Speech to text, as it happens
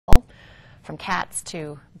from cats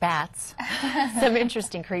to bats. Some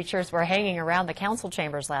interesting creatures were hanging around the council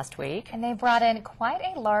chambers last week. And they brought in quite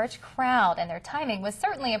a large crowd, and their timing was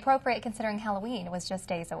certainly appropriate considering Halloween was just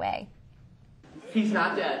days away. He's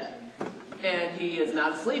not dead, and he is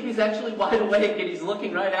not asleep. He's actually wide awake, and he's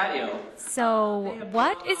looking right at you. So,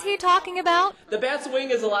 what is he talking about? The bat's wing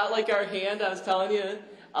is a lot like our hand, I was telling you.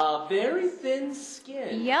 Very thin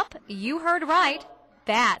skin. Yep, you heard right.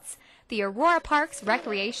 Bats. The Aurora Parks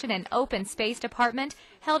Recreation and Open Space Department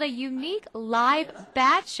held a unique live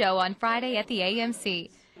bat show on Friday at the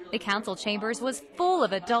AMC. The council chambers was full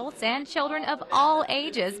of adults and children of all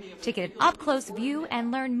ages to get an up-close view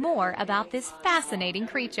and learn more about this fascinating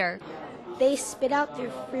creature. They spit out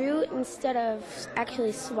their fruit instead of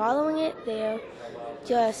actually swallowing it. They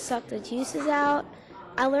just suck the juices out.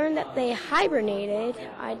 I learned that they hibernated.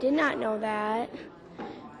 I did not know that.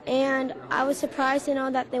 And I was surprised to know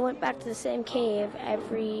that they went back to the same cave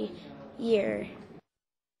every year.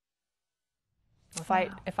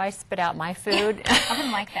 If I spit out my food I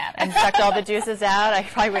wouldn't like that. and sucked all the juices out, I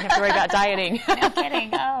probably wouldn't have to worry about dieting. No kidding.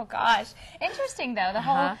 Oh, gosh. Interesting, though, the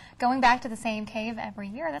whole going back to the same cave every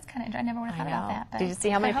year. That's kind of, I never would have thought about that. But did you see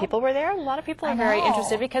how many people were there? A lot of people are very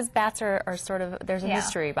interested because bats are sort of, there's a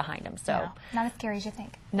mystery behind them. So not as scary as you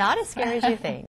think. Not as scary as you think.